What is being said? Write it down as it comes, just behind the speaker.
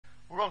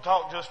going to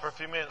talk just for a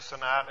few minutes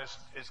tonight.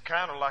 It's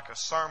kind of like a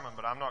sermon,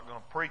 but I'm not going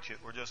to preach it.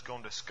 We're just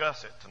going to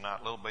discuss it tonight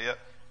a little bit.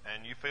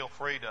 And you feel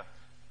free to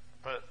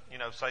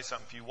say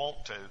something if you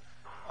want to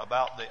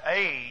about the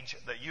age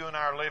that you and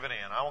I are living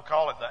in. I will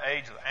call it the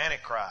age of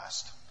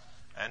Antichrist,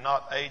 and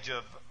not age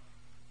of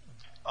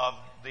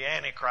the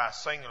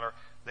Antichrist singular,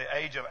 the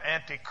age of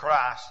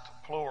Antichrist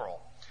plural,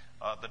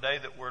 the day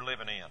that we're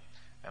living in.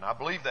 And I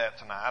believe that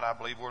tonight. I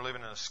believe we're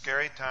living in a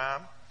scary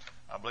time.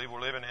 I believe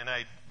we're living in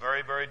a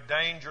very, very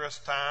dangerous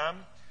time.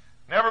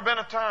 Never been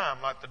a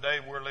time like the day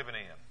we're living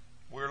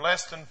in. We're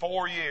less than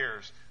 4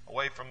 years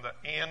away from the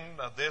end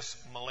of this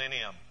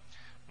millennium.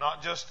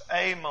 Not just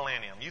a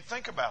millennium. You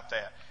think about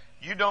that.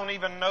 You don't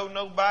even know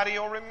nobody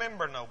or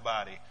remember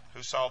nobody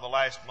who saw the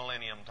last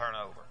millennium turn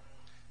over.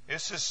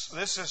 This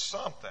is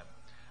something.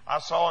 I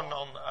saw it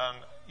on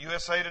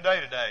USA Today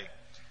today.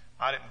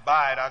 I didn't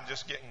buy it. I'm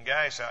just getting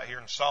gas out here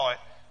and saw it.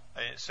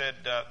 It said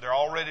they're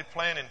already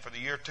planning for the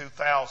year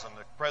 2000,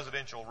 the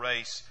presidential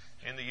race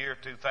in the year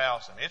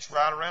 2000. It's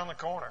right around the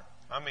corner.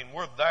 I mean,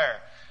 we're there.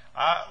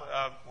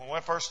 When I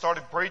first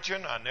started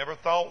preaching, I never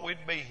thought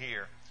we'd be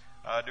here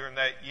during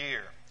that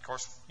year. Of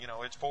course,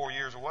 it's 4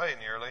 years away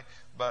nearly,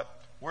 but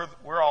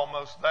we're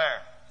almost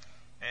there.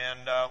 And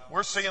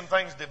we're seeing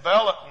things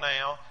develop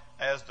now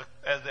as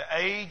the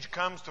age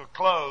comes to a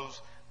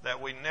close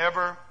that we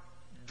never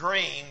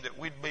dreamed that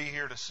we'd be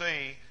here to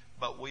see,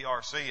 but we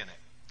are seeing it.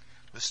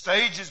 The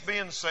stage is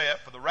being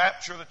set for the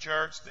rapture of the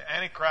church, the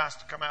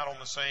Antichrist to come out on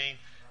the scene.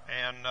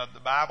 And the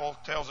Bible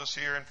tells us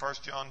here in 1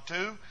 John 2,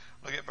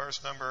 look at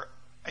verse number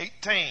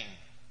 18.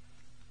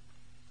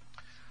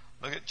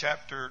 Look at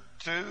chapter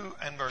 2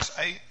 and verse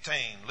 18.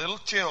 Little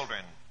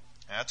children,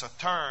 that's a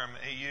term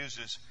he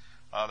uses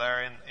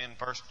there in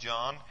 1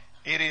 John.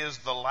 It is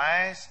the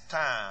last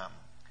time.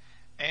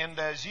 And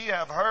as ye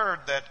have heard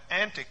that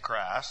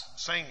Antichrist,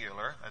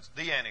 singular, that's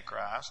the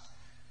Antichrist,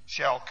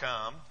 shall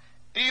come,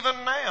 even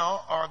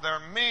now are there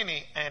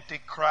many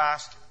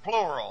Antichrist,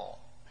 plural,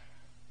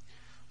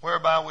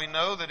 whereby we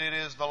know that it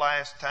is the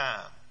last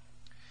time.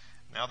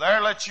 Now there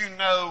lets you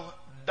know,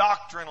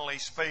 doctrinally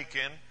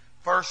speaking,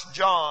 1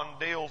 John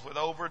deals with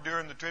over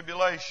during the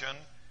tribulation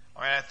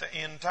or at the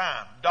end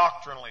time,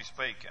 doctrinally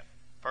speaking.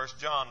 1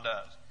 John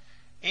does.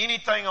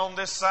 Anything on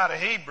this side of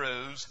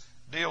Hebrews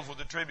deals with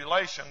the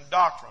tribulation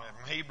doctrinally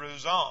from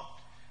Hebrews on.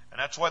 And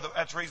that's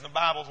the reason the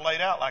Bible's laid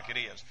out like it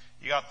is.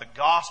 You got the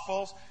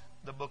Gospels,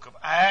 the book of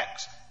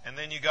Acts, and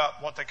then you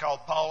got what they call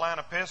Pauline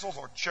epistles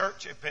or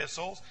church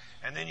epistles,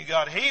 and then you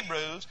got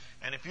Hebrews.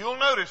 And if you'll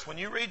notice when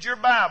you read your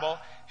Bible,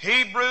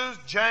 Hebrews,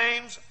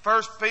 James,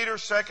 1 Peter,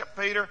 2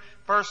 Peter,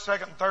 1st,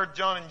 2nd, 3rd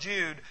John, and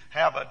Jude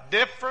have a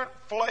different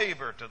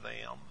flavor to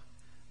them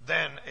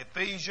than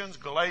Ephesians,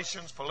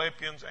 Galatians,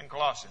 Philippians, and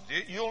Colossians.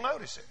 You'll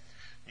notice it.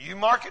 You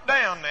mark it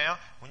down now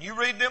when you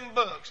read them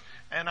books.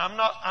 And I'm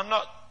not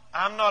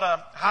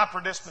a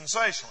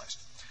hyper-dispensationalist.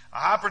 A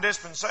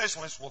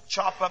hyper-dispensationalist will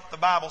chop up the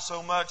Bible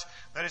so much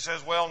that he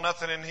says, well,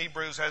 nothing in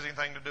Hebrews has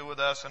anything to do with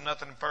us and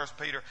nothing in 1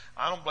 Peter.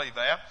 I don't believe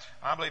that.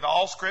 I believe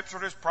all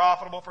Scripture is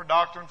profitable for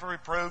doctrine, for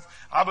reproof.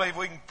 I believe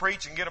we can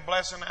preach and get a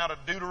blessing out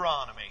of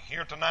Deuteronomy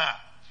here tonight.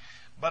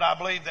 But I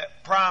believe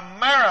that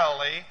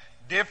primarily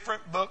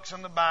different books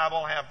in the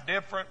Bible have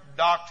different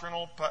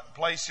doctrinal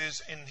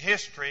places in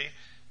history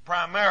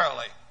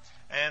primarily.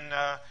 And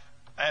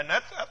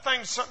that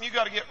thing's something you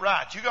got to get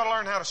right. You got to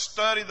learn how to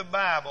study the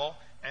Bible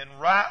and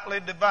rightly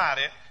divide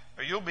it,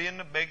 or you'll be in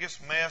the biggest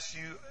mess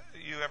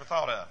you ever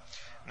thought of.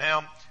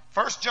 Now,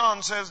 1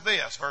 John says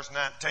this, verse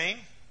 19,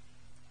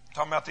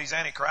 talking about these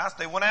antichrists,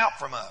 they went out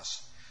from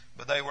us,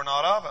 but they were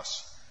not of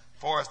us.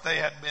 For if they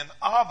had been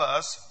of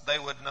us, they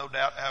would no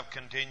doubt have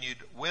continued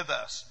with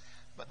us.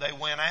 But they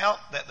went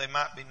out that they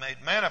might be made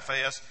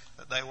manifest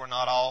that they were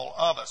not all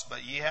of us.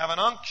 But ye have an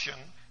unction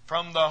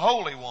from the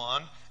Holy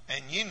One,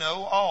 and ye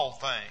know all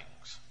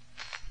things.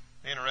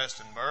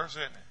 Interesting verse,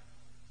 isn't it?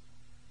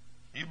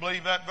 You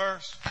believe that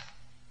verse?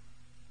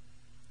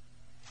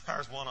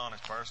 There's one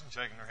honest person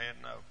shaking their head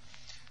no.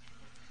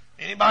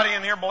 Anybody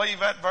in here believe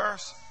that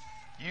verse?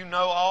 You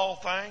know all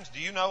things?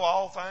 Do you know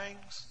all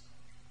things?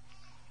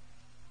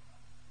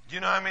 Do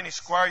you know how many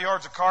square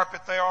yards of carpet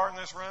there are in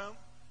this room?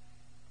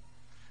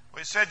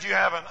 We said you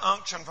have an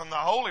unction from the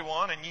Holy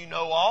One and you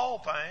know all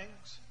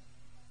things.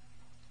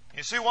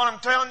 You see what I'm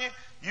telling you?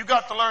 You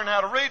got to learn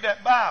how to read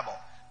that Bible.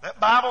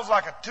 That Bible's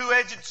like a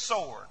two-edged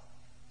sword.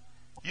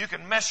 You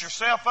can mess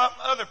yourself up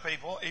and other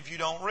people if you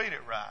don't read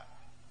it right.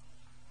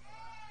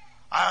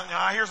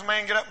 I hear a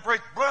man get up and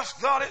preach, bless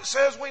God, it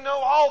says we know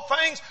all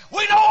things.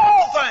 We know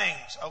all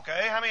things.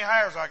 Okay, how many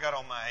hairs I got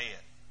on my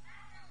head?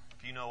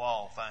 If you know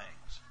all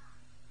things.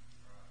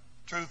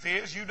 Truth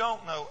is, you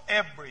don't know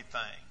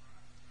everything.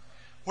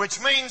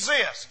 Which means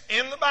this,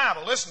 in the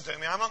Bible, listen to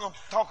me, I'm not going to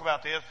talk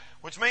about this,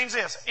 which means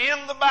this,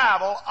 in the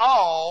Bible,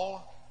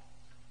 all,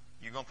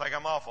 you're going to think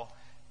I'm awful,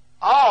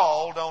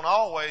 all don't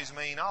always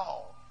mean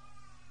all.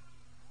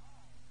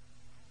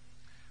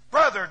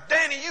 Brother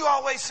Danny, you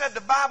always said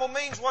the Bible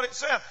means what it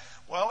says.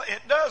 Well, it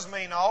does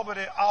mean all, but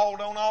it all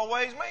don't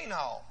always mean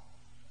all.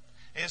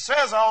 It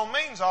says all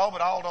means all,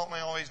 but all don't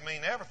always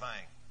mean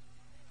everything.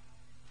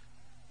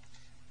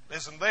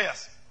 Listen to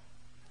this.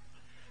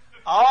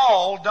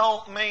 All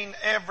don't mean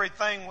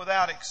everything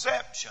without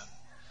exception.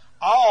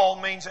 All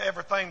means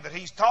everything that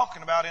he's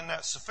talking about in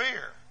that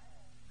sphere.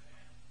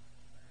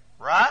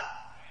 Right?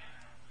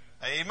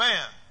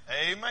 Amen.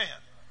 Amen.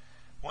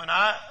 When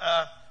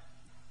a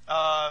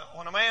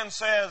man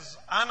says,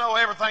 I know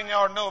everything you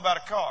ought to know about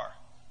a car,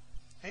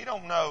 he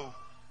don't know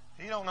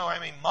how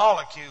many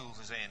molecules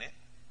is in it.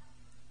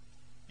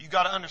 You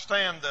got to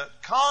understand the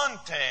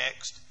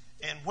context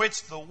in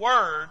which the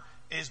word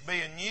is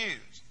being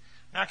used.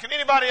 Now, can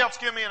anybody else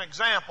give me an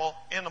example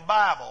in the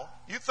Bible?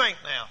 You think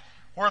now,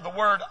 where the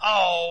word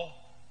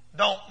all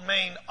don't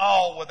mean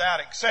all without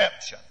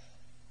exception.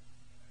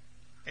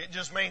 It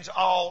just means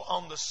all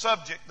on the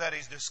subject that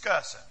he's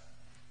discussing.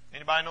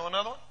 Anybody know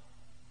another one?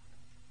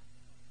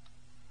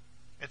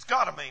 It's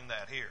got to mean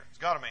that here. It's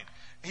got to mean.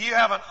 You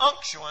have an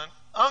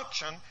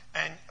unction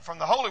and from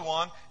the Holy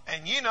One,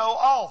 and you know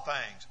all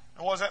things.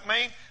 And what does that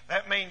mean?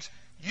 That means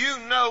you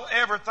know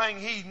everything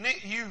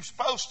you're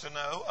supposed to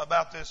know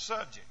about this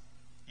subject.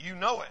 You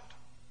know it.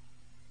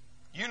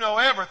 You know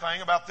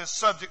everything about this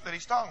subject that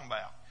he's talking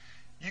about.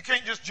 You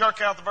can't just jerk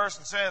out the verse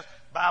and says,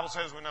 the Bible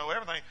says we know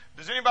everything.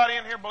 Does anybody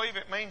in here believe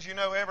it means you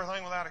know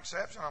everything without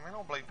exception? I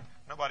don't believe,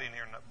 nobody in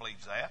here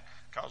believes that,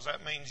 because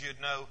that means you'd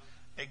know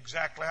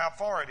exactly how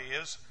far it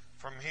is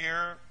from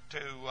here to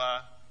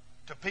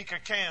Topeka,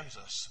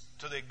 Kansas,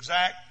 to the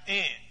exact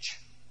inch.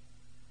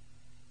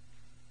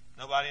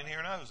 Nobody in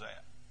here knows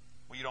that.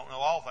 Well, you don't know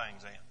all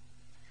things then.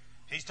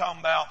 He's talking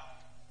about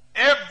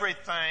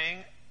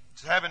everything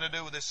having to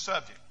do with this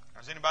subject.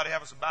 Does anybody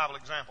have us a Bible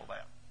example of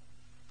that?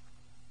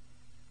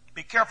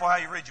 Be careful how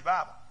you read your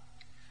Bible.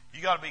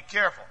 You got to be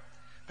careful.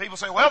 People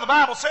say, well, the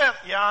Bible says,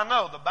 yeah, I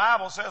know. The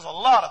Bible says a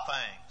lot of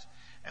things.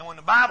 And when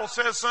the Bible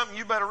says something,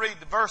 you better read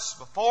the verse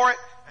before it,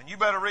 and you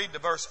better read the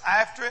verse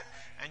after it,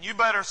 and you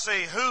better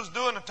see who's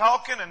doing the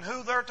talking and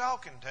who they're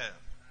talking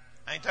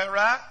to. Ain't that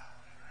right?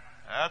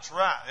 That's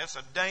right. It's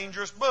a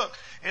dangerous book.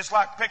 It's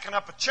like picking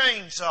up a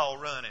chainsaw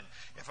running.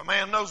 If a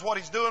man knows what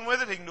he's doing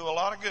with it, he can do a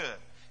lot of good.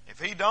 If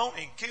he don't,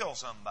 he can kill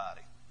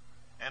somebody.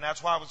 And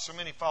that's why there's so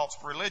many false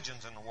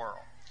religions in the world.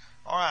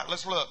 All right,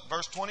 let's look.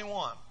 Verse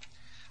 21.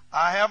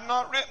 I have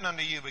not written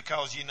unto you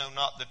because ye know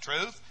not the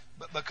truth,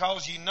 but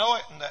because ye know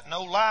it, and that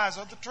no lies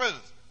of the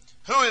truth.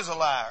 Who is a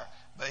liar?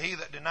 But he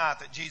that denieth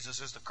that Jesus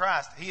is the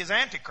Christ. He is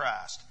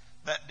Antichrist,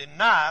 that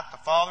denieth the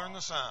Father and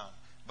the Son.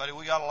 But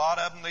we got a lot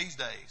of them these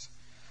days.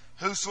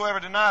 Whosoever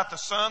denieth the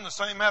Son, the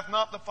same hath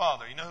not the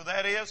Father. You know who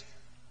that is?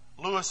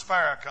 Louis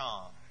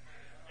Farrakhan.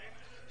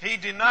 He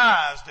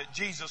denies that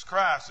Jesus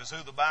Christ is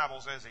who the Bible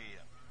says he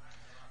is.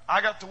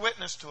 I got to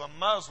witness to a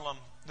Muslim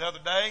the other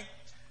day,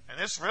 and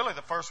this is really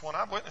the first one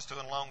I've witnessed to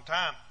in a long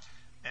time.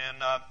 And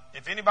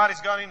if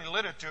anybody's got any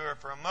literature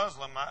for a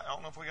Muslim, I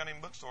don't know if we got any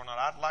bookstore or not.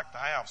 I'd like to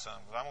have some,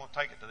 because I'm going to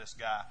take it to this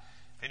guy.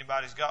 If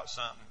anybody's got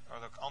something, or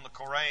on the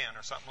Koran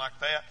or something like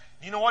that.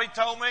 You know what he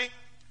told me?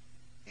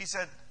 He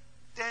said,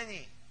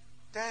 Danny,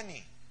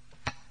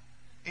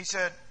 he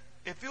said,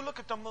 if you look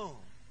at the moon,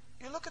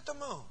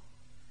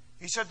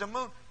 he said the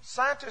moon,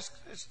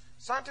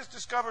 scientists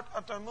discovered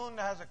that the moon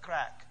has a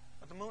crack.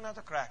 But the moon has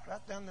a crack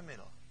right down the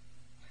middle.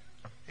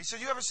 He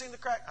said, you ever seen the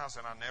crack? I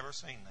said, I've never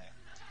seen that.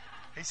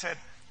 He said,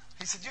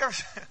 you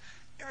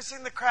ever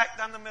seen the crack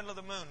down the middle of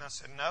the moon? I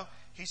said, no.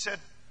 He said,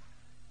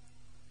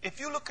 if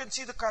you look and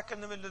see the crack in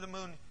the middle of the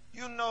moon,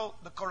 you know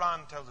the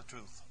Quran tells the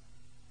truth.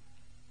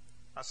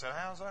 I said,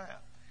 how's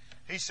that?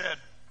 He said,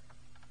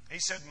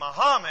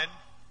 Muhammad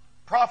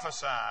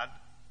prophesied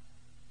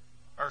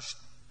or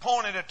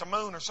pointed at the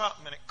moon or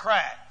something and it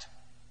cracked.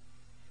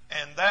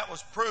 And that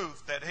was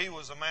proof that he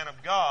was a man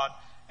of God,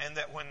 and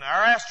that when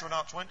our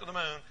astronauts went to the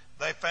moon,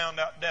 they found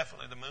out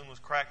definitely the moon was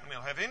cracked in the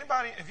middle. Have you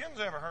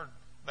ever heard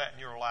that in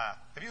your life?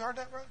 Have you heard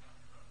that, brother?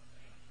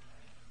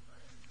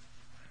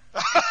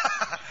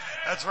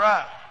 That's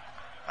right.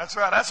 That's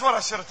right. That's what I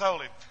should have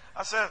told him.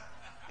 I said,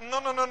 no,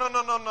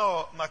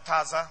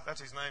 Mataza. That's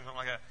his name, something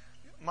like that.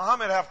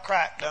 Muhammad have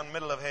crack down the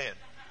middle of head.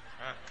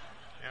 Right?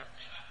 Yeah.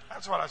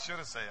 That's what I should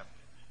have said.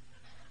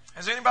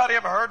 Has anybody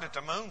ever heard that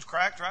the moon's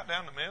cracked right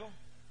down the middle?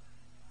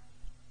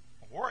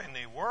 Where in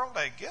the world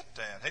they get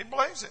that? He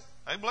believes it.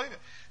 They believe it.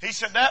 He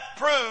said that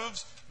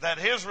proves that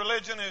his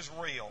religion is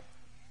real.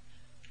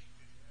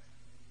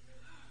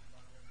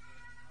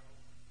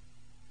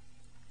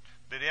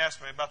 Did he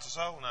ask me about the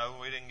soul? No,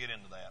 we didn't get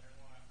into that.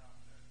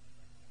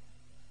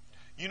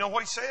 You know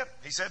what he said?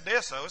 He said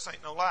this, though. This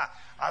ain't no lie.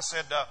 I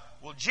said,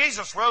 well,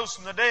 Jesus rose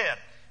from the dead.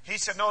 He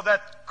said, no,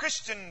 that's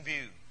Christian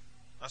view.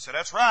 I said,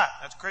 that's right.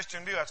 That's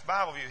Christian view. That's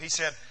Bible view. He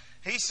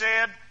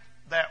said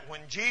that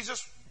when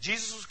Jesus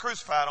was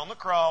crucified on the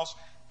cross,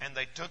 and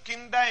they took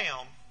him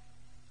down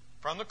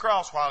from the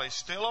cross while he's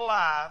still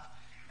alive,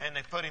 and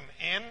they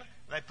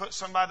put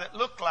somebody that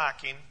looked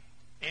like him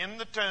in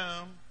the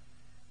tomb,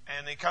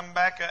 and they come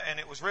back, and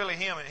it was really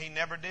him, and he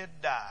never did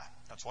die.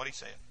 That's what he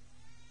said.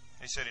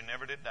 He said he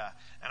never did die.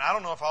 And I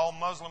don't know if all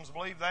Muslims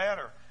believe that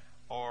or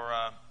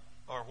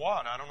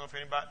what. I don't know if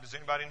does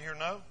anybody in here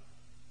know?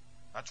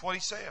 That's what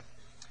he said.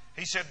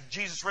 He said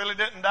Jesus really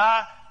didn't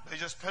die. They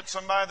just put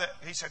somebody that,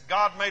 he said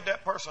God made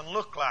that person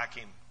look like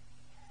him.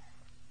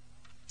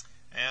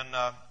 And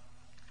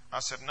I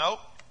said, nope,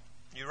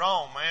 you're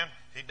wrong, man.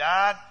 He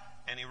died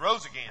and he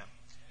rose again.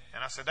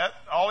 And I said, that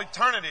all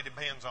eternity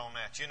depends on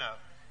that, you know.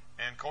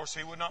 And of course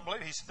he would not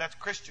believe it. He said, that's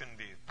Christian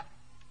view.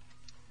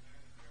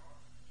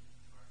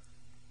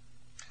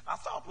 I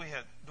thought we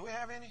had, do we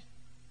have any?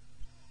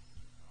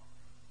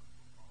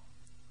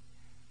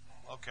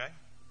 Okay.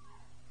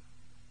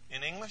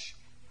 In English?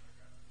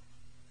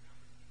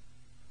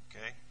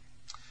 Okay.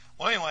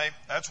 Well, anyway,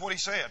 that's what he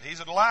said. He's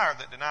a liar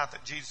that denieth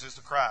that Jesus is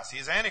the Christ. He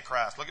is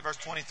Antichrist. Look at verse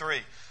 23.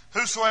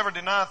 Whosoever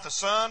denieth the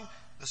Son,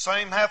 the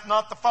same hath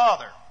not the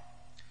Father.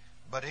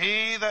 But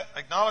he that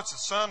acknowledgeth the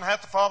Son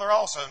hath the Father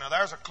also. Now,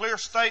 there's a clear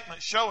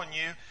statement showing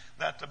you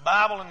that the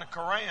Bible and the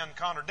Quran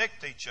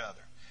contradict each other.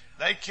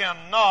 They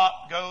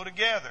cannot go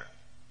together.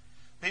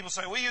 People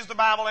say, we use the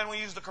Bible and we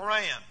use the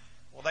Quran.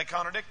 Well, they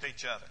contradict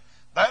each other.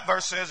 That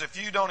verse says,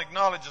 if you don't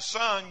acknowledge the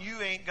Son,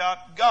 you ain't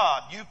got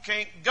God. You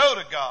can't go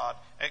to God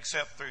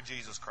except through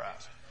Jesus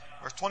Christ.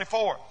 Verse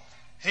 24.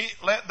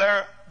 Let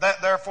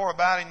that therefore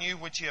abide in you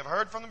which ye have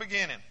heard from the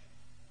beginning.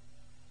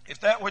 If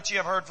that which ye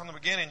have heard from the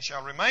beginning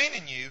shall remain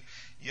in you,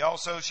 ye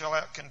also shall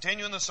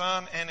continue in the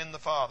Son and in the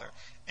Father.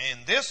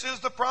 And this is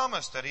the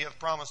promise that he hath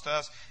promised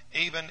us,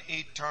 even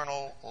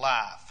eternal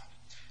life.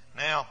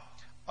 Now,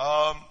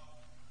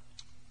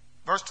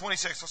 verse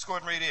 26, let's go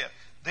ahead and read it.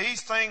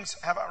 These things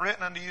have I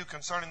written unto you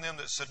concerning them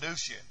that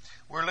seduce you.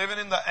 We're living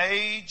in the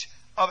age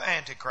of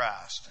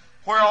Antichrist.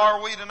 Where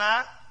are we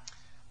tonight?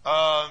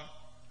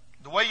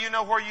 The way you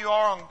know where you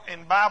are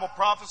in Bible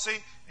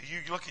prophecy is you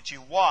look at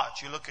your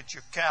watch, you look at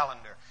your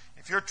calendar.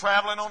 If you're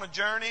traveling on a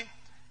journey,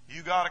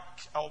 you got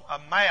a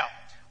map.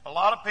 A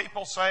lot of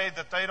people say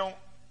that they don't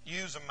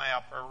use a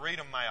map or read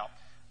a map.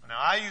 Now,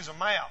 I use a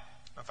map.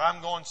 If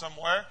I'm going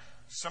somewhere,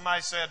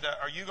 somebody said,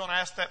 are you going to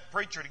ask that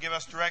preacher to give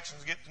us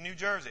directions to get to New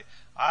Jersey?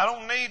 I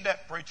don't need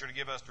that preacher to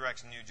give us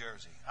directions to New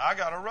Jersey. I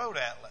got a road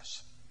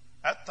atlas.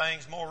 That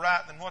thing's more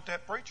right than what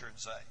that preacher would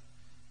say.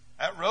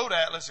 That road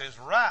atlas is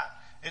right.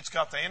 It's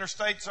got the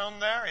interstates on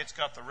there. It's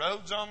got the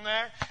roads on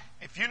there.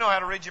 If you know how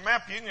to read your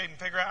map, you can even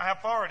figure out how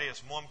far it is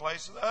from one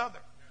place to the other.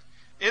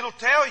 It'll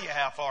tell you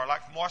how far,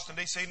 like from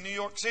Washington, D.C. to New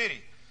York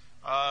City.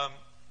 I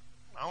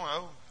don't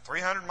know,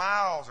 300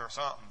 miles or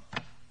something.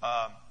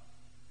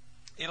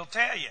 It'll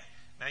tell you.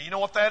 Now, you know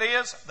what that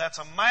is? That's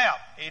a map,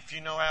 if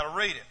you know how to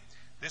read it.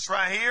 This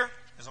right here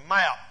is a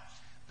map.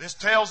 This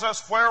tells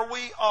us where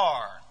we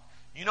are.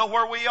 You know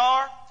where we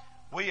are?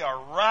 We are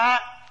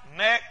right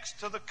next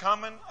to the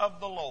coming of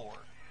the Lord.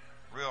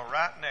 Real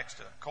right next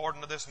to it,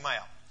 according to this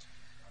map.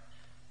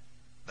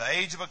 The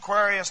age of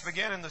Aquarius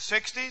began in the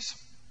 60s.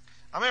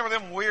 I remember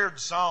them weird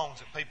songs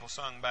that people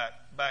sung back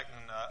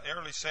in the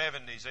early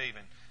 70s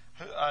even.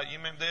 You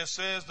remember, this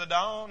is the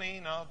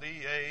dawning of the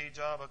age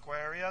of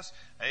Aquarius,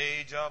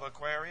 age of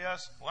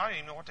Aquarius. Well, I didn't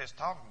even know what that's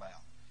talking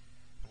about.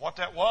 What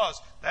that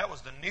was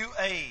the new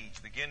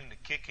age beginning to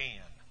kick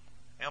in.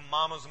 Them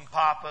mamas and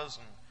papas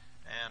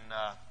and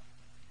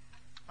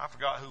I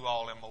forgot who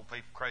all them old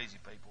people, crazy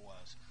people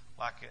was.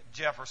 Like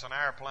Jefferson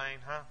Airplane,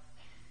 huh?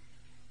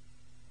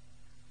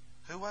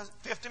 Who was it?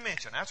 Fifth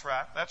Dimension. That's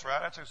right. That's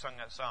who sung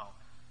that song.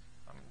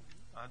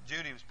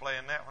 Judy was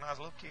playing that when I was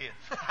a little kid.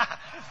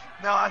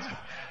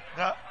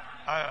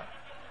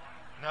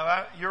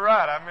 You're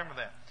right. I remember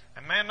that.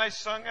 And man, they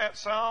sung that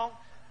song,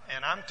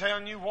 and I'm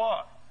telling you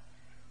what.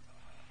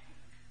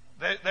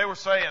 They were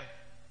saying,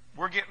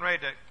 we're getting ready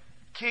to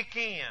kick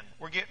in.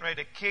 We're getting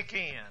ready to kick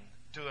in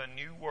to a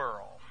new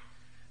world.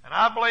 And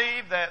I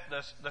believe that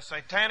the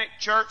Satanic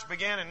Church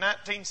began in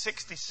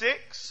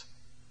 1966.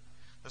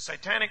 The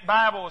Satanic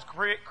Bible was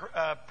printed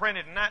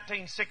in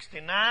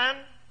 1969.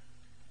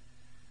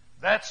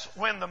 That's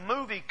when the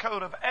movie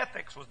Code of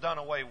Ethics was done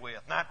away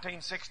with,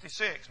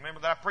 1966. Remember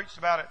that I preached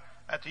about it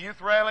at the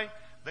youth rally?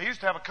 They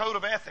used to have a Code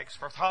of Ethics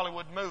for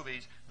Hollywood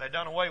movies. They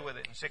done away with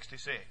it in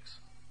 66.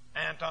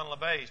 Anton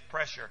LaVey's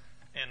Pressure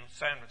in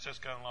San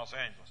Francisco and Los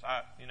Angeles.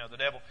 The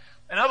devil.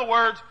 In other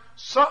words,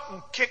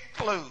 something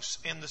kicked loose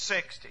in the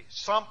 60s.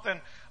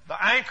 Something,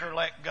 the anchor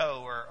let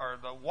go or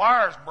the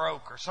wires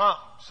broke or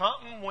something.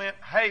 Something went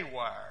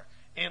haywire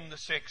in the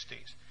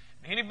 60s.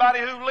 Anybody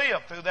who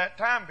lived through that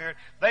time period,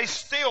 they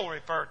still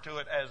refer to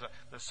it as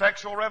the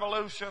sexual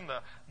revolution,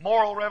 the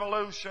moral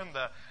revolution.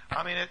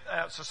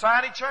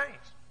 Society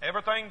changed.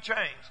 Everything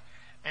changed.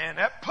 And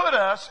that put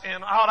us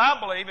in what I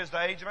believe is the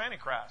age of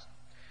Antichrist.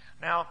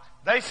 Now,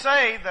 they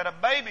say that a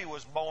baby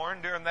was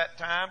born during that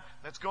time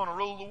that's going to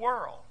rule the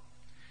world.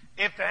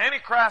 If the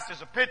Antichrist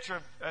is a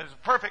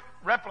perfect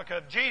replica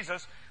of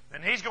Jesus,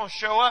 then he's going to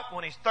show up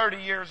when he's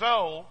 30 years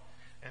old.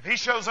 If he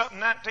shows up in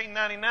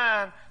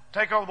 1999,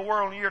 take over the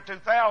world in the year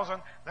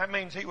 2000, that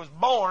means he was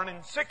born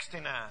in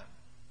 69,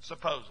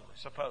 supposedly.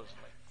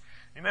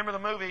 You remember the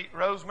movie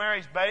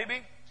Rosemary's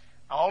Baby?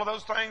 All of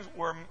those things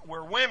were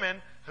women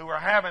who were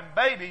having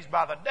babies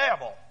by the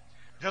devil.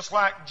 Just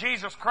like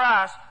Jesus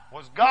Christ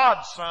was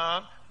God's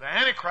son, the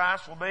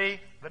Antichrist will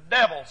be the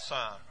devil's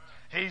son.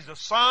 He's the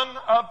son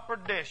of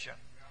perdition.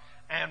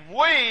 And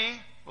we,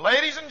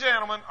 ladies and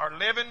gentlemen, are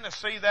living to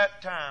see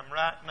that time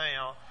right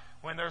now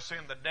when they're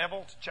seeing the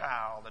devil's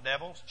child, the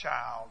devil's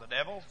child, the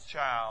devil's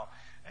child.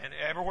 And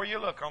everywhere you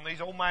look on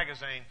these old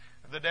magazines,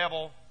 the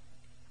devil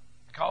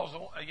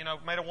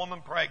made a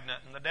woman pregnant,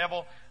 and the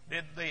devil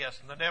did this,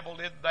 and the devil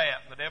did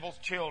that, and the devil's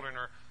children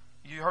are.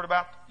 You heard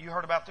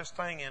about this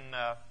thing in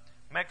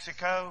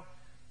Mexico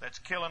that's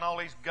killing all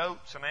these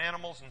goats and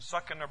animals and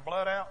sucking their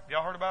blood out?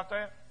 Y'all heard about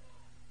that?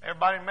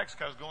 Everybody in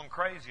Mexico is going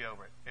crazy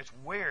over it. It's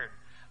weird.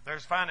 They're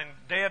finding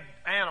dead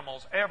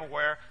animals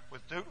everywhere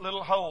with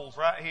little holes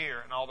right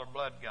here and all their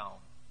blood gone.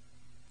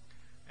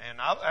 And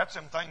that's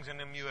them things in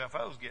them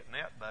UFOs getting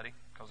that, buddy,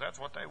 because that's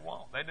what they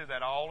want. They do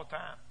that all the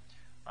time.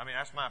 I mean,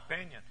 that's my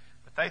opinion.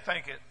 But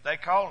they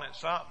calling it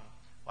something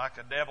like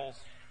the devil's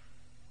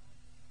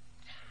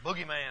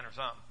boogeyman or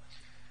something.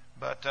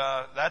 But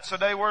that's the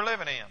day we're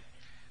living in.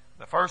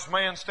 The first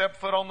man stepped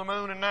foot on the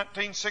moon in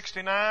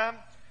 1969.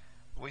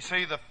 We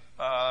see in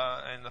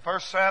the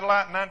first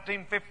satellite in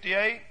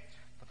 1958.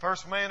 The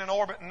first man in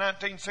orbit in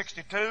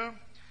 1962.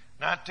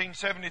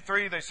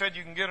 1973, they said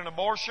you can get an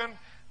abortion.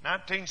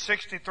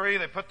 1963,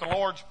 they put the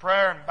Lord's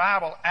Prayer and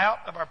Bible out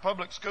of our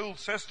public school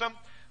system.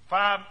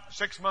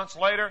 6 months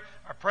later,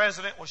 our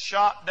president was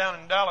shot down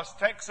in Dallas,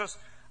 Texas,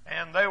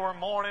 and they were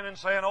mourning and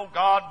saying, "Oh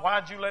God,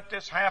 why'd you let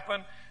this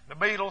happen?" The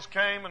Beatles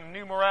came and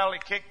new morality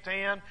kicked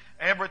in.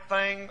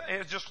 Everything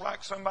is just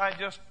like somebody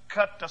just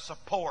cut the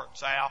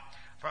supports out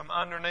from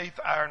underneath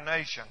our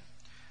nation.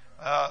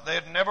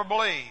 They'd never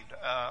believed.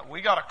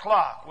 We got a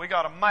clock. We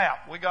got a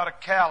map. We got a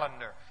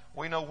calendar.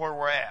 We know where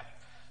we're at.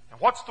 And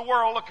what's the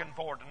world looking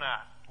for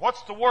tonight?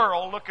 What's the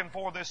world looking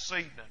for this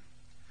evening?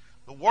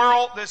 The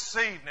world this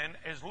evening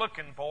is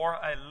looking for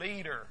a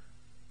leader.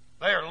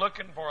 They are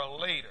looking for a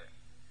leader.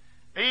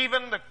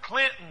 Even the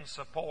Clinton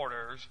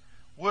supporters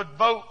would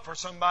vote for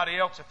somebody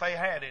else if they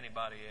had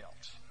anybody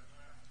else.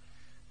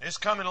 This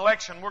coming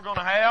election we're going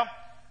to have,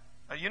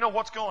 you know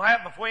what's going to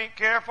happen if we ain't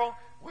careful?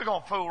 We're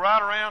going to fool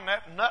right around, and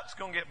that nut's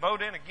going to get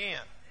voted in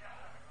again.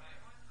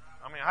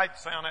 I mean, I hate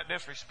to sound that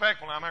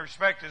disrespectful. I may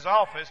respect his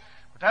office,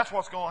 but that's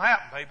what's going to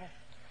happen, people.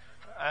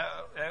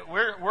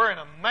 We're in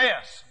a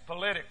mess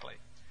politically.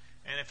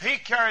 And if he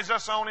carries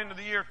us on into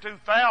the year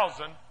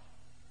 2000,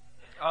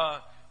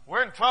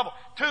 we're in trouble.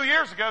 2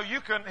 years ago, he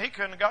couldn't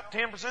have got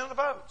 10% of the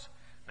votes.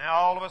 Now,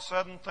 all of a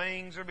sudden,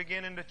 things are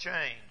beginning to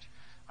change.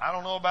 I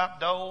don't know about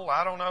Dole.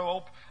 I don't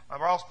know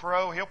Ross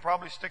Perot. He'll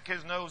probably stick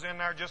his nose in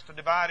there just to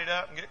divide it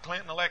up and get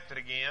Clinton elected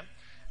again.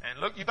 And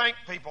look, you think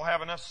people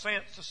have enough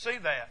sense to see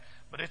that.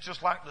 But it's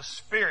just like the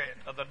spirit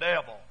of the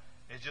devil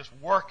is just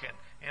working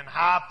in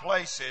high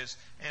places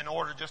in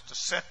order just to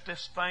set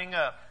this thing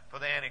up for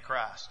the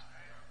Antichrist.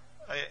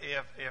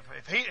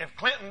 If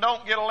Clinton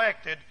don't get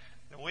elected,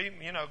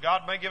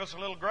 God may give us a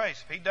little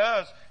grace. If he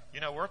does,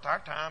 our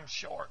time's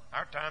short.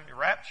 Our time, the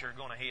rapture, is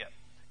going to hit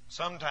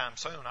sometime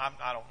soon.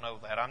 I don't know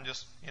that. I'm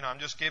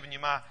just giving you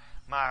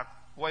my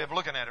way of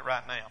looking at it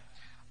right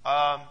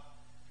now.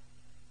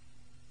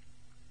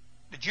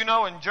 Did you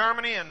know in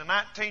Germany in the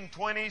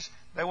 1920s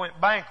they went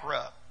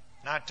bankrupt?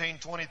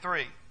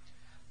 1923,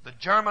 the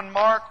German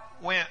mark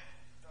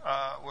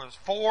was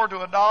 4 to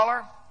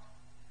 $1.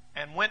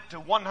 And went to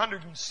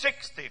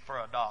 160 for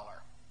 $1.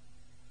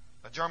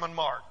 The German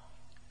mark.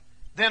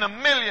 Then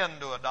 $1 million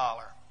to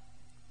 $1.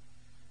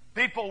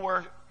 People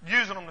were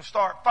using them to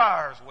start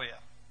fires with.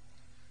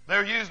 They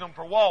were using them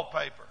for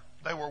wallpaper.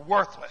 They were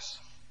worthless.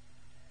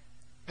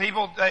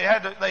 People,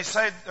 they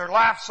saved their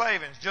life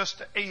savings just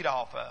to eat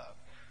off of.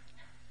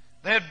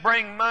 They'd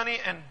bring money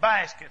in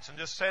baskets and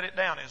just set it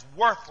down. It's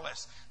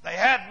worthless. They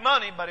had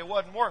money, but it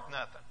wasn't worth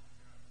nothing.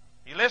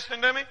 You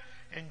listening to me?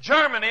 In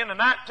Germany in the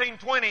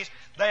 1920s,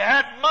 they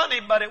had money,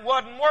 but it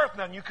wasn't worth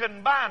nothing. You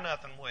couldn't buy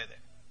nothing with it.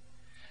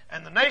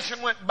 And the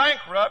nation went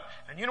bankrupt,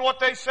 and you know what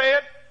they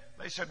said?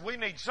 They said, we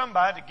need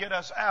somebody to get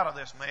us out of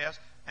this mess,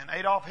 and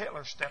Adolf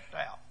Hitler stepped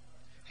out.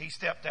 He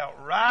stepped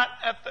out right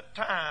at the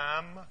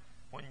time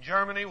when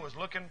Germany was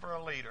looking for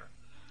a leader.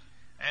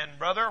 And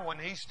brother, when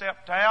he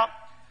stepped out,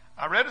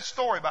 I read a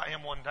story about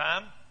him one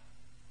time,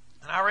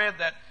 and I read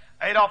that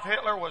Adolf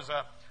Hitler was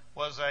a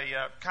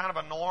kind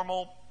of a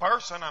normal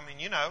person. I mean,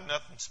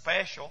 nothing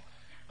special.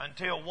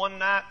 Until one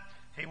night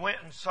he went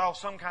and saw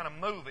some kind of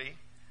movie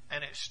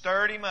and it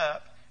stirred him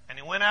up, and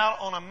he went out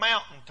on a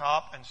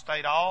mountaintop and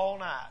stayed all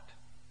night.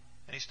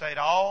 And he stayed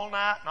all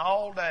night and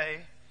all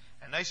day,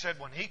 and they said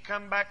when he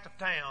come back to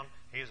town,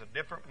 he is a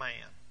different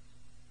man.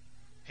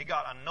 He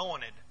got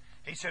anointed.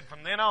 He said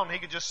from then on he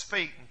could just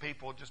speak and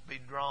people would just be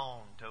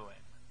drawn to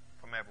him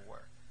from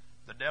everywhere.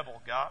 The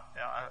devil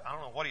I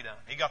don't know what he done.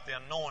 He got the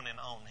anointing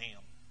on him.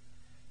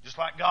 Just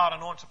like God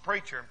anoints a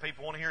preacher and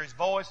people want to hear his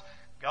voice,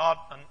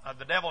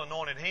 the devil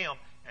anointed him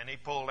and he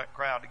pulled that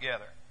crowd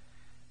together.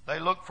 They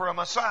looked for a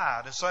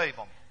Messiah to save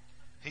them.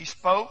 He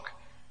spoke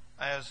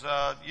as,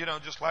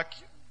 just like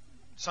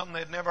something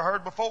they'd never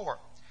heard before.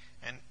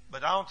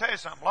 But I'll tell you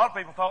something. A lot of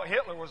people thought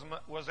Hitler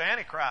was the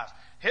Antichrist.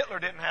 Hitler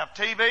didn't have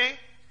TV.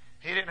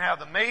 He didn't have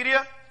the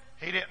media.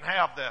 He didn't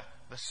have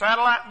the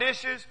satellite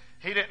dishes.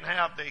 He didn't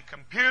have the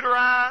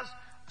computerized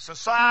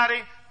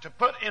society to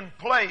put in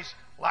place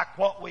like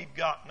what we've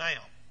got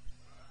now.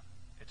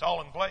 It's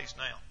all in place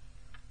now.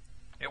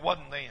 It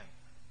wasn't then.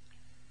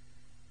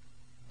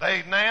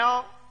 They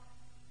now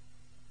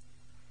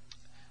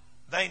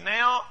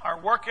are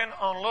working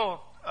on a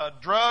little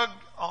drug,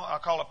 I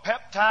call it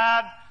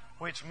peptide,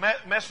 which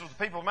messes with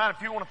people's mind.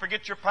 If you want to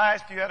forget your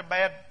past, if you had a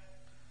bad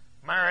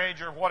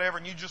marriage or whatever,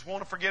 and you just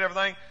want to forget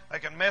everything, they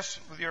can mess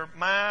with your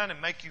mind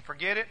and make you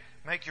forget it,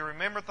 make you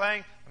remember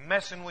things,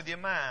 messing with your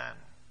mind.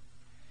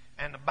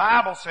 And the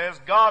Bible says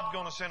God's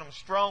going to send them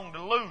strong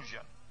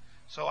delusion.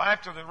 So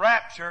after the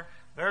rapture,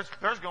 there's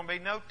going to be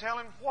no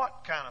telling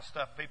what kind of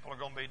stuff people are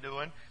going to be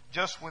doing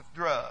just with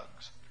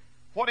drugs.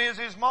 What is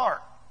His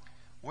mark?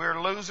 We're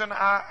losing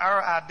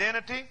our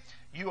identity.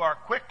 You are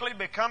quickly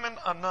becoming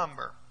a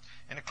number.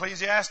 And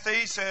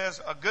Ecclesiastes says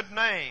a good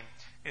name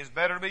is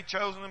better to be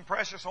chosen than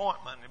precious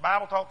ointment. The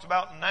Bible talks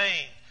about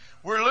names.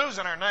 We're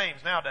losing our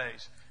names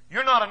nowadays.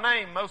 You're not a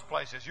name most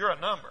places. You're a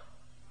number.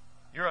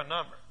 You're a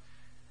number.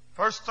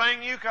 First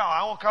thing you call,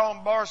 I want to call them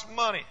and borrow some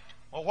money.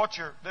 Well, what's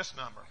this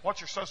number? What's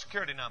your Social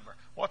Security number?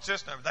 What's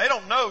this number? They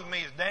don't know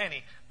me as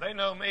Danny. They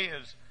know me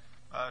as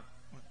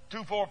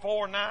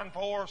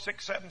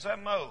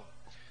 244-946770.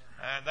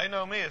 And they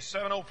know me as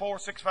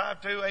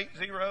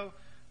 704-652-8082.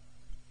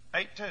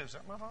 Is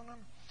that my phone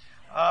number?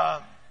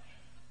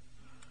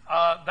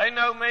 They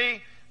know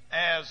me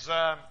as,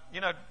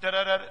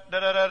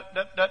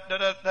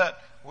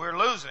 We're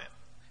losing it.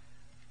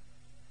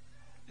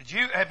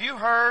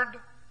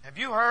 Have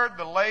you heard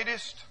the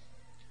latest?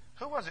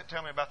 Who was it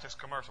tell me about this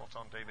commercial that's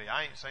on TV?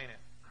 I ain't seen it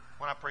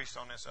when I preached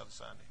on this other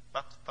Sunday.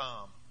 About the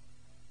thumb.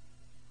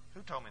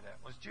 Who told me that?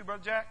 Was it you,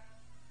 Brother Jack?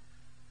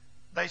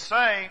 They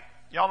say,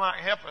 y'all might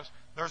help us,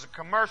 there's a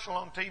commercial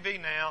on TV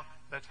now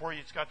that's where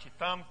it's got your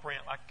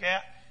thumbprint like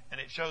that,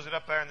 and it shows it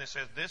up there and it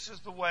says, this is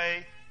the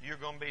way you're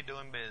going to be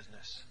doing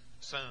business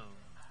soon.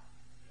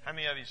 How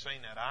many of you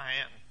seen that? I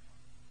haven't.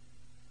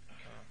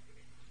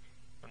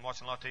 Been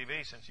watching a lot of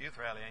TV since youth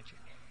rally, ain't you?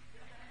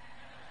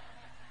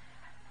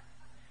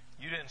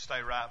 You didn't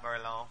stay right very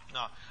long.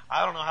 No,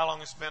 I don't know how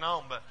long it's been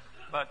on, but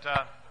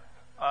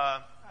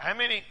how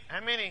many,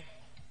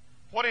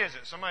 what is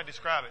it? Somebody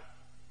describe it.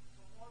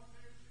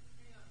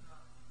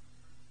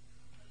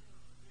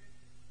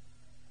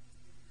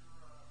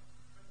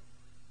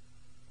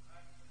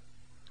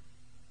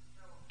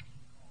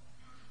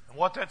 And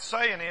what that's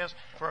saying is,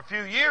 for a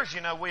few years,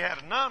 we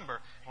had a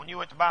number. When you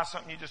went to buy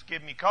something, you just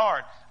give them your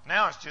card.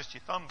 Now it's just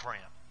your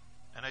thumbprint.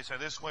 And they say,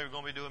 this is the way we're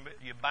going to be doing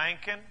your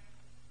banking,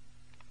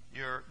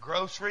 your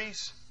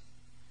groceries,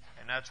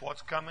 and that's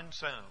what's coming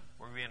soon.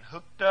 We're being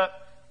hooked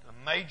up to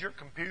major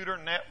computer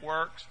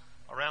networks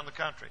around the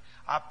country.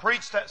 I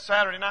preached that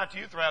Saturday night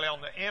youth rally on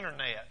the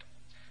internet.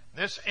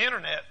 This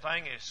internet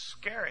thing is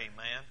scary,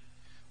 man.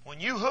 When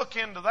you hook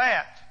into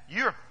that,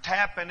 you're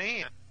tapping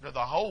in to the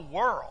whole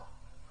world.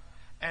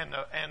 And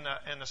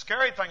the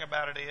scary thing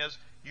about it is,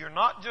 you're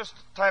not just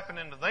tapping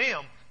into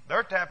them,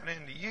 they're tapping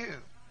into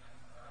you.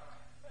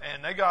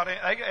 And they got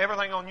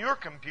everything on your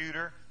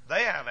computer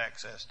they have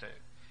access to.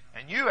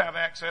 And you have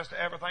access to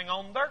everything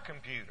on their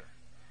computer.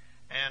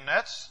 And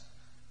that's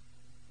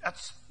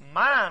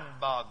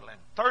mind-boggling.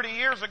 30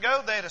 years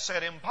ago, they'd have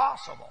said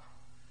impossible.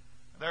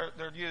 They're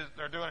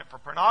doing it for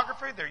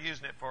pornography. They're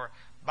using it for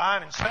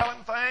buying and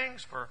selling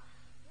things. For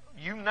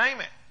you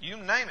name it. You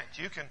name it.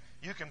 You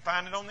can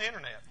find it on the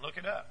internet. Look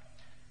it up.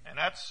 And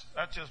that's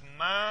just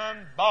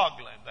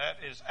mind-boggling. That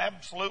is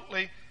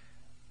absolutely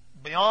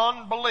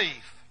beyond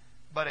belief.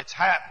 But it's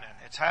happening.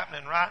 It's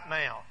happening right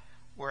now.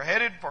 We're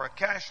headed for a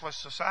cashless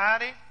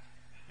society.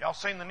 Y'all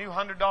seen the new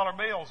 $100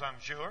 bills, I'm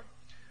sure.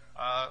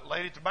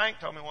 Lady at the bank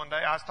told me one day,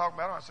 I was talking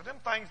about them, I said,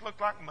 them things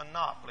look like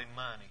monopoly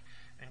money.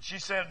 And she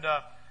said,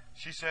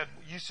 you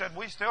said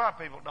we still have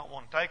people that don't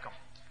want to take them.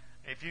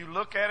 If you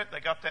look at it, they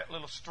got that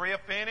little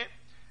strip in it.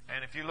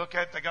 And if you look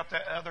at it, they got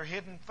that other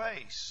hidden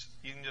face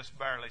you can just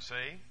barely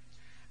see.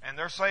 And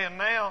they're saying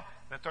now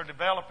that they're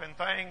developing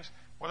things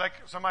where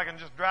somebody can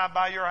just drive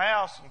by your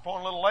house and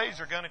point a little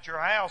laser gun at your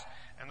house,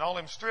 and all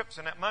them strips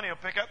and that money will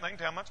pick up, and they can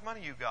tell how much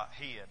money you got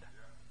hid.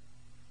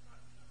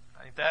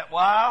 Ain't that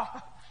wild?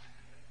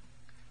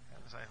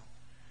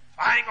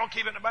 I ain't going to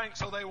keep it in the bank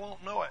so they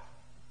won't know it.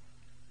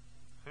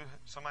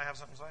 Somebody have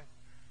something to say?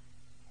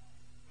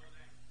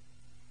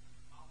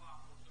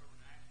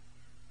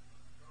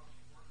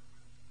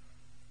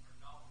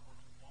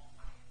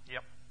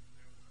 Yep.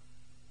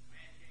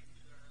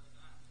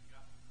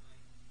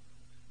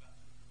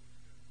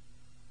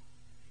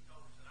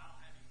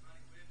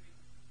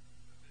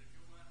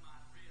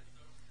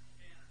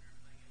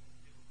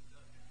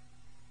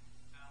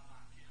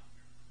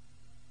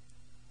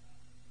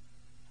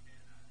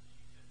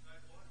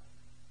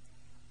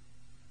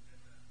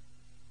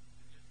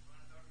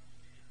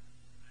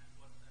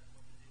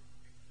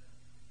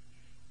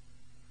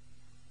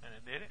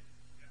 Did it?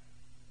 Yeah.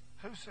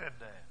 Who said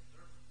that?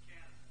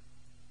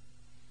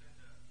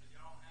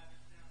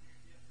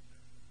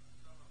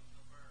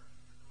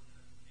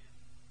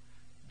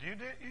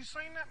 You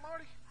seen that,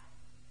 Marty?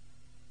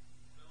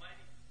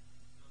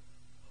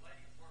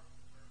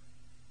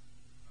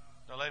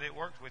 that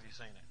works with you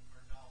seen it?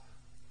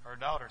 Her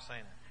daughter seen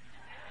it.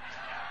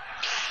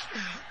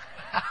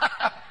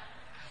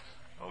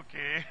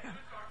 Okay.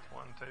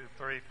 1, 2,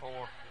 3, 4.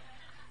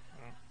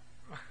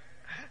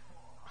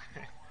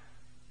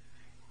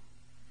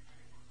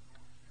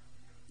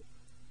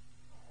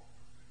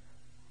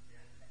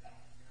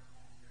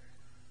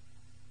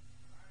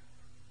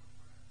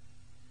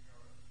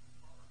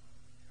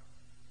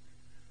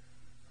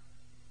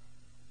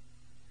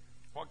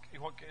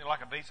 What,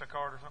 like a Visa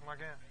card or something like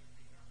that?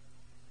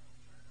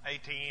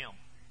 ATM.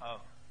 Oh.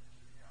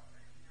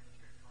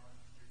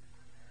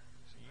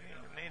 So you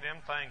need them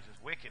things.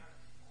 It's wicked.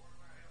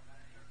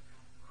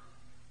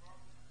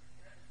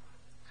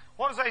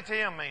 What does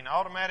ATM mean?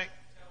 Automatic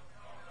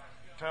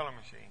teller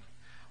machine.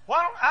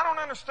 I don't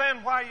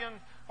understand why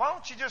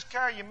don't you just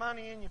carry your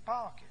money in your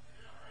pocket?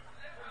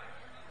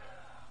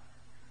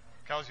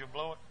 Because you'll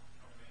blow it?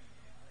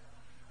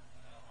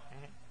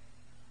 Mm-hmm.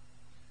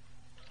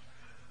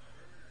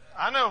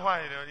 I know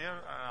why you do it.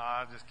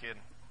 I'm just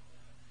kidding.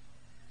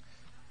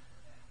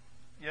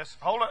 Yes,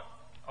 hold it.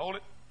 Hold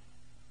it.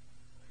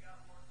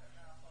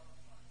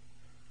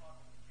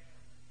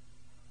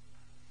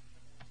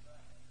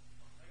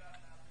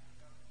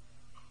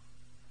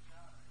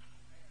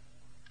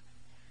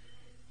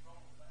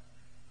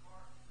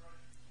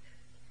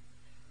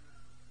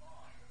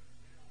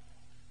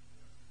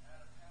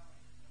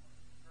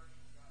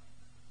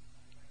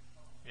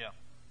 Yeah.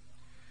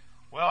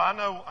 Well, I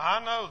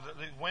know that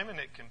the women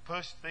that can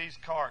push these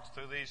carts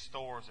through these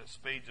stores at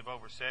speeds of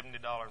over $70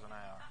 an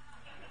hour.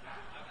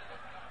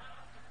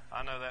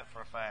 I know that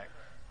for a fact.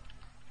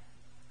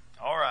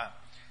 All right.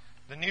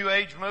 The New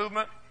Age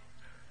movement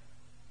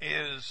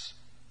is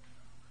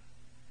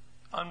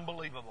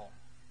unbelievable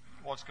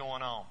what's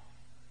going on.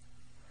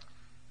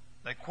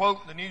 They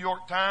quote the New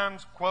York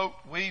Times, quote,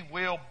 "We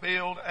will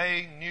build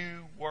a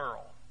new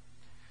world."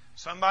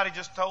 Somebody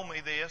just told me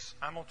this.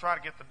 I'm going to try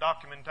to get the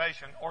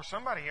documentation, or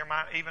somebody here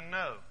might even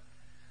know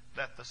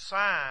that the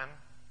sign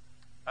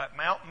at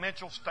Mount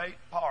Mitchell State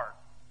Park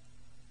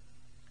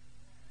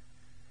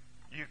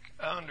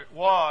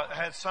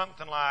had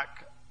something like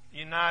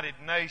United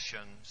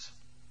Nations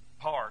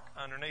Park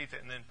underneath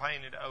it and then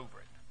painted over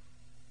it.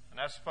 And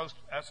that's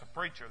a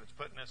preacher that's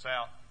putting this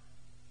out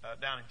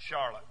down in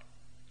Charlotte.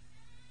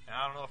 And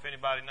I don't know if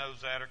anybody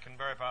knows that or can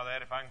verify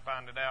that. If I can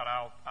find it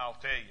out, I'll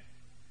tell you.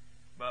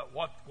 But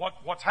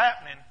what's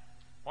happening?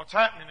 What's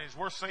happening is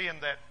we're seeing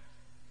that.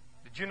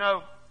 Did you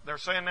know they're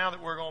saying now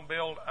that we're going to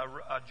build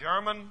a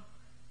German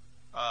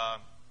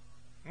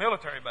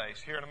military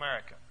base here in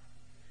America,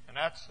 and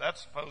that's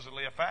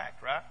supposedly a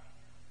fact, right?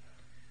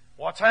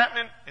 What's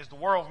happening is the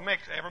world's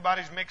mixed.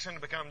 Everybody's mixing to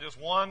become just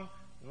one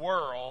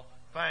world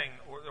thing.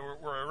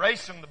 We're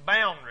erasing the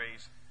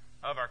boundaries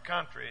of our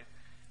country,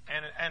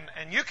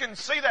 and you can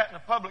see that in the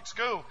public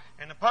school.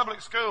 In the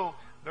public school,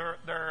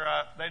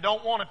 they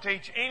don't want to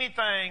teach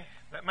anything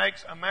that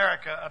makes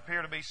America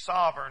appear to be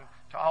sovereign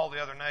to all the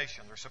other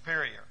nations or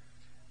superior.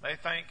 They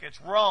think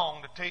it's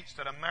wrong to teach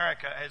that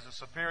America is a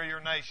superior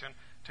nation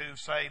to,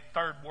 say,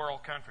 third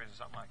world countries or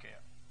something like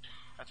that.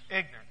 That's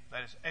ignorant.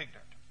 That is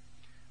ignorant.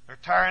 They're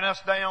tearing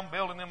us down,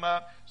 building them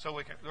up, so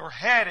we're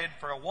headed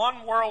for a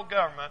one world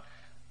government.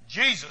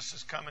 Jesus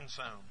is coming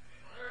soon.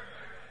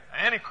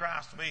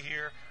 Antichrist will be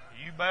here.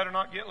 You better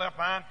not get left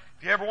behind.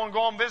 If you ever want to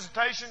go on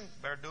visitation,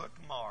 better do it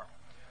tomorrow.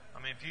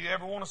 I mean, if you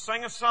ever want to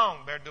sing a song,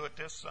 better do it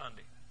this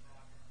Sunday.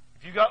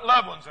 If you got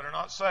loved ones that are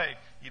not saved,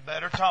 you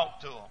better talk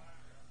to them.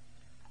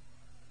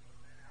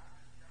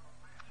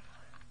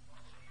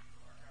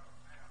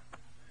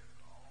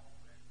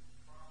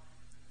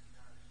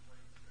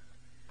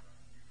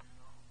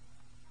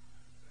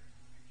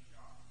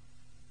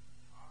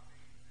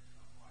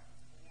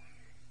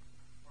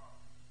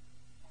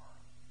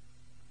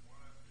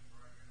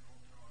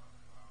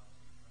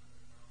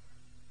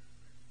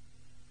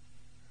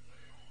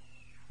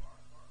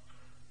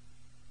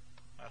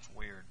 That's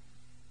weird.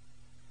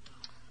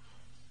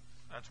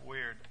 That's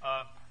weird.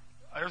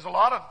 There's a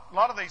lot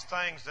of these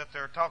things that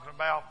they're talking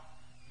about.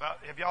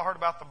 Have y'all heard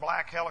about the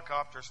black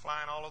helicopters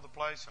flying all over the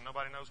place and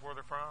nobody knows where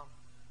they're from?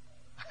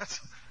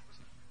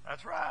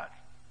 That's right.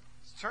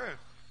 It's true.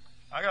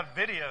 I got a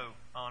video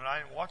on it. I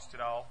ain't watched it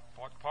all.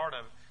 Watched part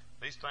of it.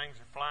 These things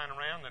are flying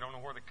around. They don't know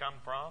where they come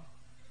from,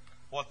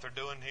 what they're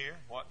doing here,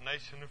 what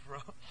nation they're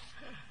from.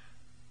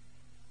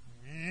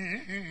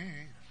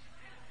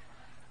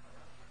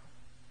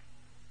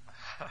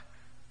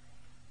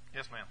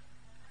 Yes, ma'am.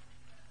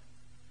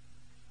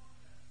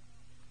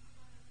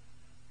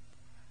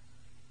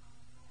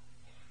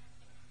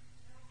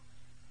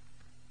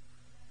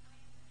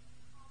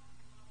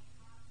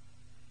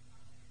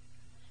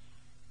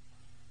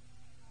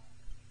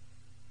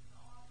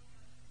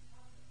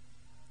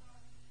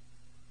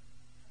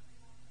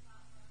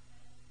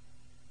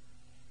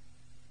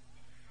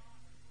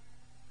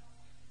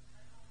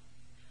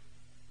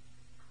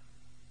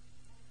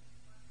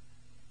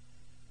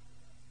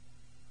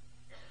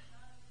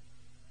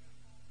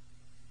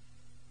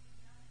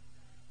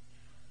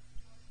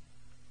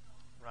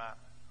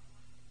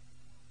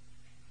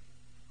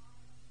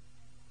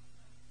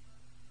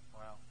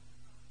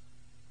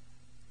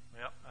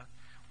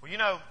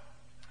 Well,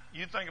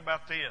 you think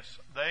about this.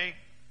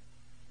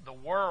 The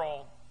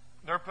world,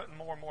 they're putting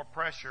more and more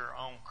pressure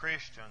on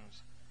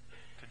Christians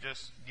to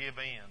just give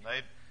in.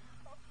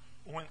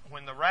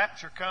 When the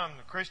rapture comes,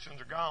 the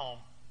Christians are gone,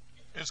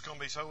 it's going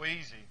to be so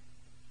easy.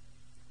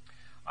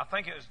 I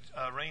think it was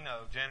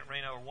Janet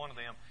Reno, or one of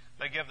them.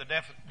 They gave the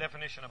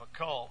definition of a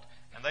cult,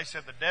 and they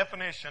said the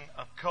definition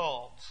of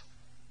cults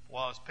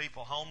was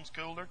people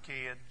homeschooled their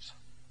kids,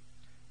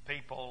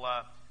 people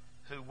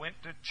who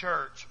went to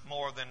church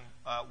more than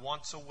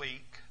once a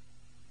week,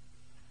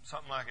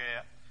 something like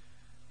that,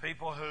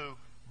 people who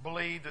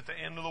believed that the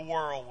end of the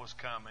world was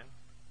coming.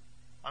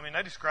 I mean,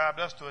 they described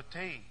us to a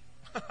T.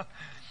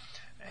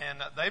 And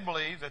they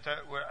believe that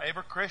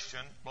every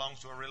Christian belongs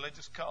to a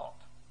religious cult.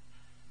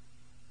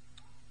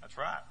 That's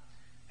right.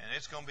 And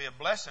it's going to be a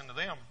blessing to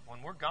them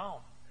when we're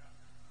gone.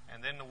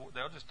 And then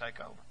they'll just take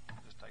over.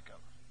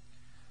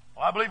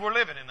 Well, I believe we're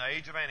living in the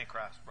age of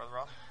Antichrist, Brother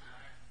Ross.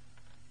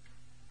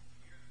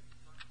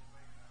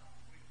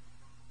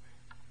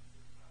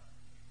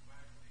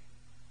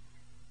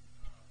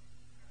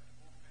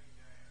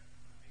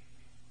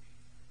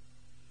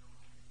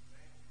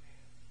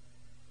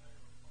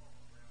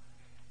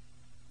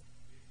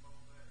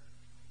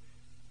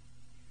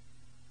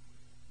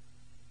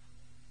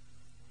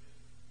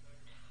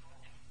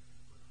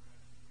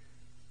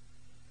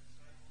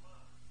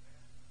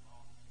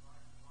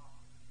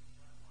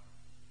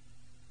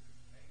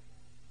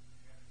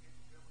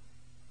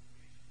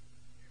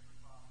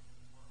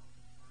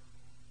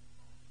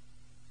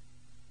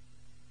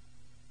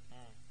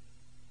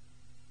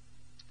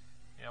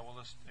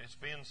 It's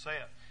being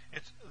said.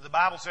 The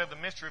Bible said the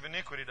mystery of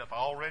iniquity doth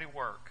already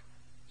work.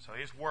 So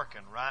He's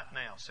working right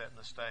now, setting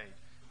the stage.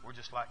 We're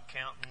just like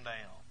counting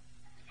down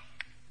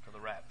for the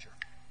rapture.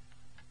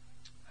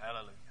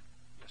 Hallelujah.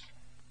 Yes, sir.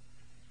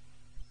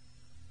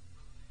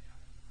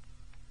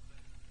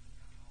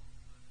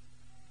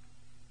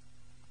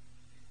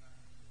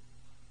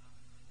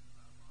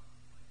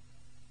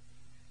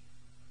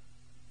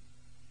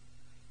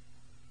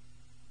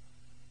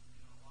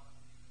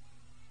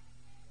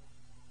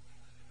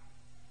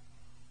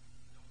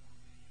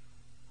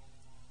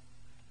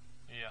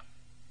 Yeah.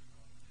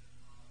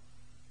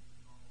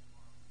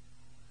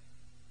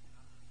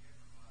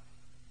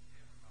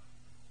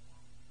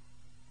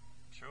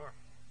 Sure.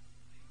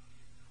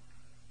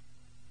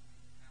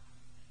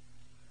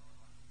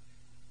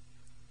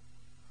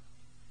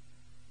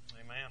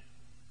 Amen.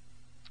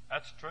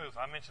 That's the truth.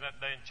 I mentioned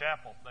that day in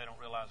chapel. They don't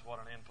realize what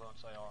an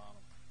influence they are on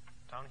them.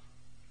 Tony?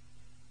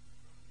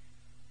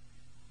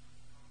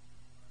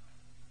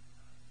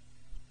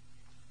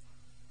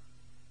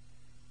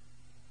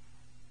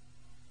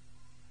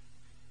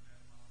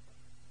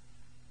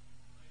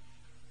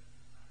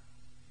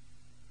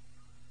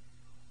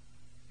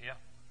 Yeah.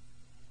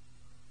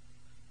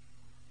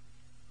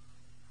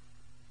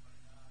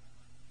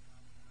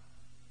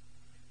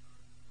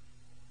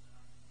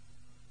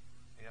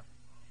 Yeah.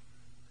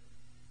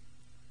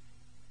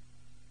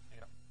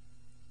 Yeah.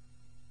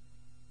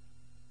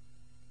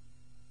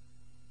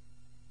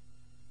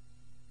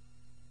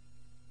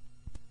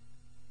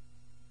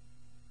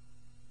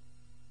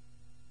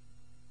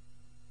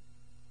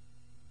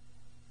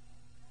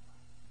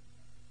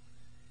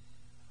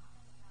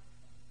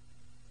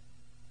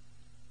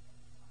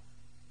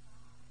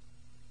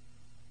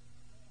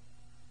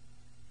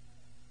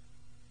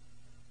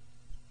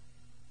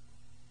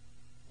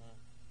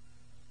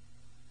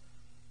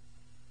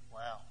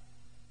 Wow.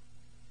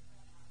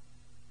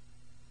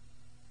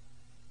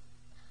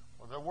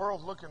 Well, the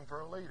world's looking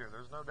for a leader.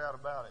 There's no doubt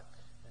about it.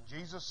 And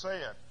Jesus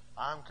said,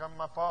 I'm come in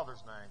my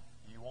Father's name.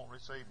 You won't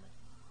receive me.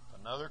 If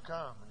another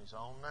come in His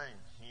own name,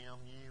 Him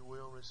ye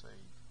will receive.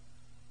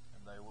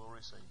 And they will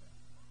receive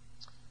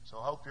Him. So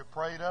I hope you're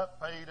prayed up,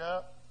 paid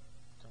up,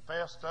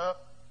 confessed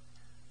up,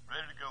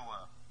 ready to go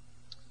up.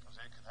 Because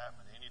it could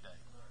happen any day.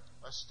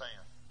 Let's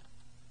stand.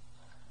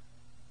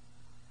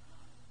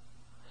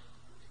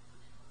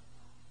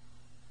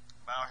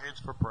 Bow our heads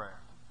for prayer.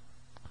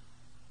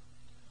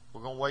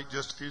 We're going to wait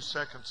just a few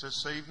seconds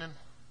this evening.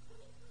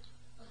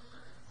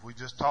 We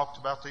just talked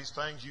about these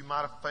things. You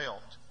might have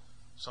felt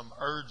some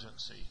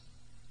urgency.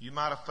 You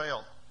might have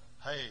felt,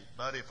 hey,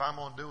 buddy, if I'm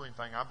going to do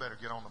anything, I better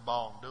get on the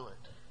ball and do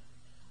it.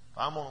 If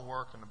I'm going to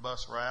work in the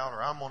bus route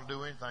or I'm going to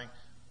do anything,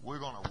 we're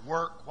going to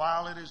work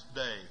while it is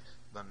day.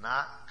 The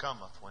night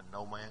cometh when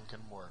no man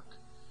can work.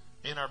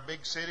 In our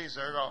big cities,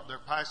 they're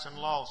passing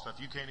laws stuff.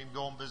 You can't even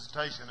go on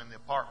visitation in the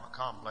apartment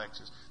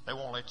complexes. They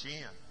won't let you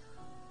in.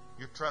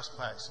 You're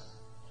trespassing.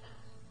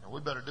 And we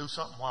better do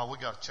something while we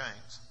got a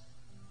chance.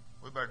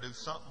 We better do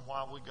something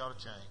while we got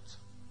a chance.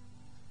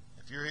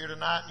 If you're here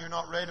tonight and you're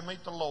not ready to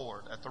meet the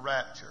Lord at the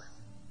rapture,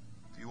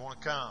 if you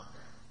want to come,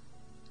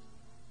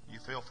 you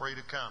feel free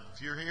to come.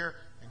 If you're here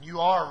and you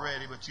are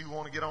ready, but you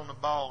want to get on the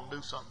ball and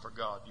do something for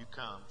God, you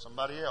come.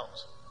 Somebody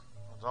else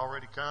has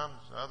already come.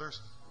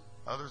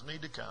 Others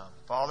need to come.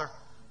 Father,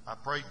 I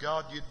pray,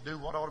 God, you'd do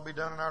what ought to be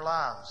done in our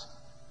lives.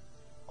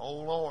 Oh,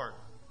 Lord,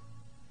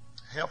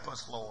 help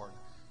us, Lord,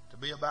 to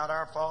be about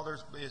our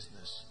Father's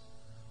business.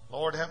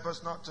 Lord, help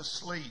us not to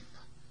sleep,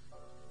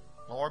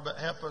 Lord, but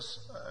help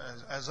us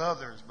as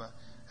others, but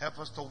help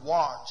us to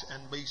watch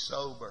and be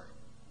sober.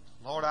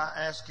 Lord, I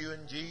ask you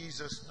in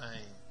Jesus'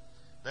 name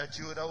that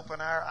you would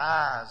open our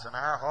eyes and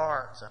our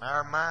hearts and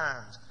our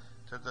minds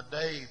to the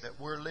day that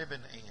we're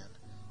living in.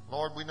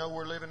 Lord, we know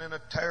we're living in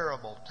a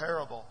terrible,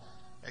 terrible,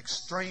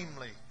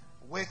 extremely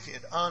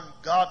wicked,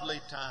 ungodly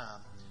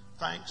time.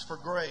 Thanks for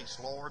grace,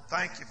 Lord.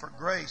 Thank you for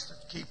grace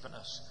that's keeping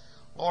us.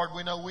 Lord,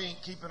 we know we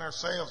ain't keeping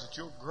ourselves. It's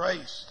your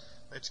grace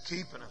that's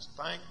keeping us.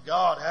 Thank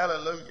God.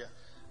 Hallelujah.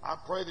 I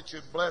pray that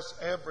you'd bless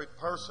every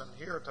person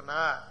here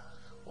tonight.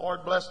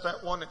 Lord, bless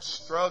that one that's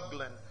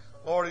struggling.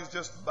 Lord, he's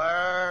just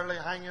barely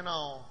hanging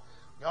on.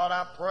 God,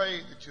 I pray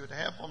that you'd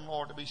help them,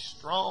 Lord, to be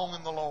strong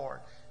in the Lord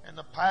and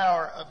the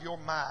power of your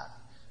might.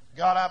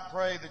 God, I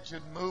pray that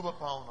you'd move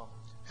upon them.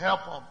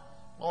 Help them.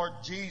 Lord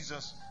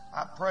Jesus,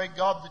 I pray,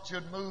 God, that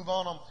you'd move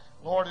on them,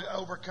 Lord, to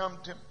overcome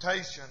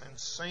temptation and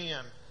sin.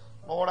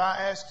 Lord, I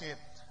ask you,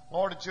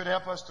 Lord, that you'd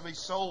help us to be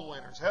soul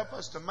winners. Help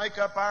us to make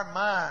up our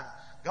mind,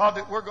 God,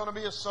 that we're going to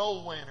be a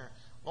soul winner.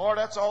 Lord,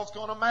 that's all that's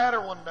going to matter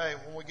one day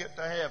when we get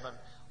to heaven.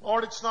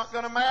 Lord, it's not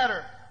going to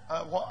matter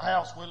what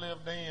house we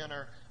lived in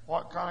or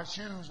what kind of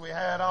shoes we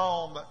had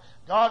on. But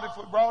God, if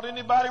we brought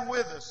anybody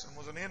with us and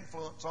was an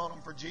influence on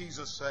them for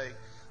Jesus' sake,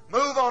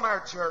 move on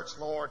our church,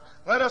 Lord.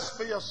 Let us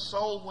be a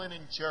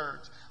soul-winning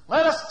church.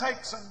 Let us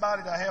take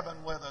somebody to heaven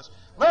with us.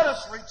 Let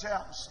us reach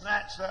out and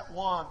snatch that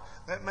one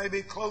that may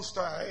be close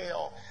to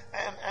hell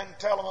and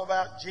tell them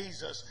about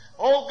Jesus.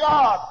 Oh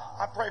God,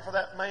 I pray for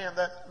that man,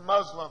 that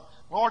Muslim.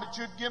 Lord, that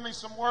you'd give me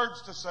some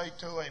words to say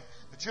to him.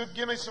 That you'd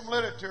give me some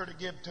literature to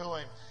give to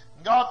him.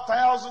 And God,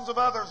 thousands of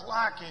others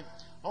like him.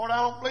 Lord, I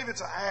don't believe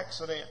it's an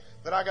accident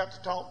that I got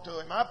to talk to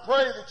him. I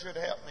pray that you'd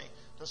help me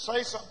to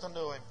say something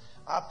to him.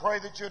 I pray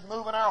that you'd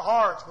move in our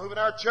hearts, move in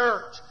our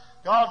church.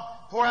 God,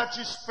 pour out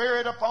your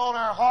Spirit upon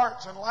our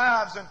hearts and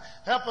lives and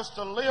help us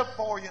to live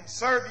for you and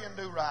serve you and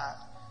do right.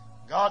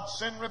 God,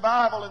 send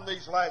revival in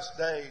these last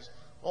days.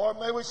 Lord,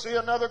 may we see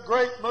another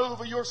great move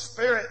of your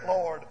Spirit,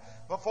 Lord,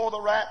 before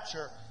the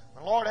rapture.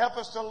 And Lord, help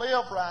us to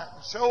live right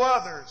and show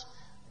others.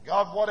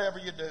 God, whatever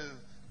you do,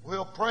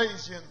 we'll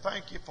praise you and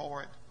thank you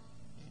for it.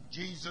 In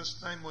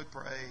Jesus' name we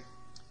pray.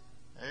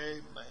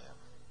 Amen.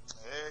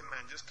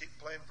 Amen. Just keep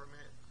playing for a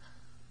minute.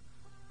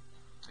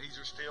 These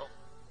are still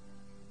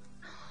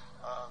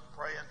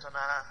praying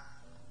tonight.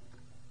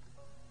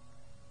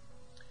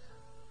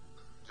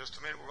 Just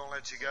a minute, we're going to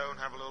let you go and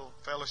have a little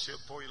fellowship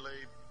before you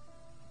leave.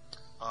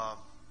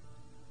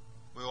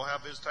 We will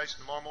have visitation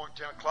tomorrow morning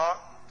at 10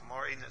 o'clock,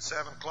 tomorrow evening at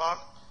 7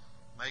 o'clock.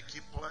 Make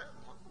you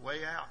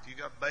way out. If you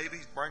got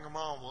babies, bring them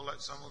on. We'll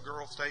let some of the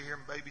girls stay here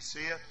and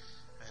babysit,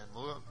 and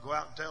we'll go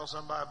out and tell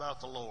somebody about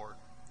the Lord.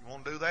 You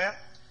want to do that?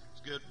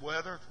 It's good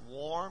weather. It's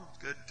warm.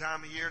 It's a good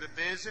time of year to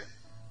visit.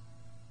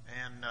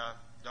 And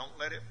don't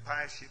let it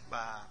pass you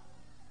by.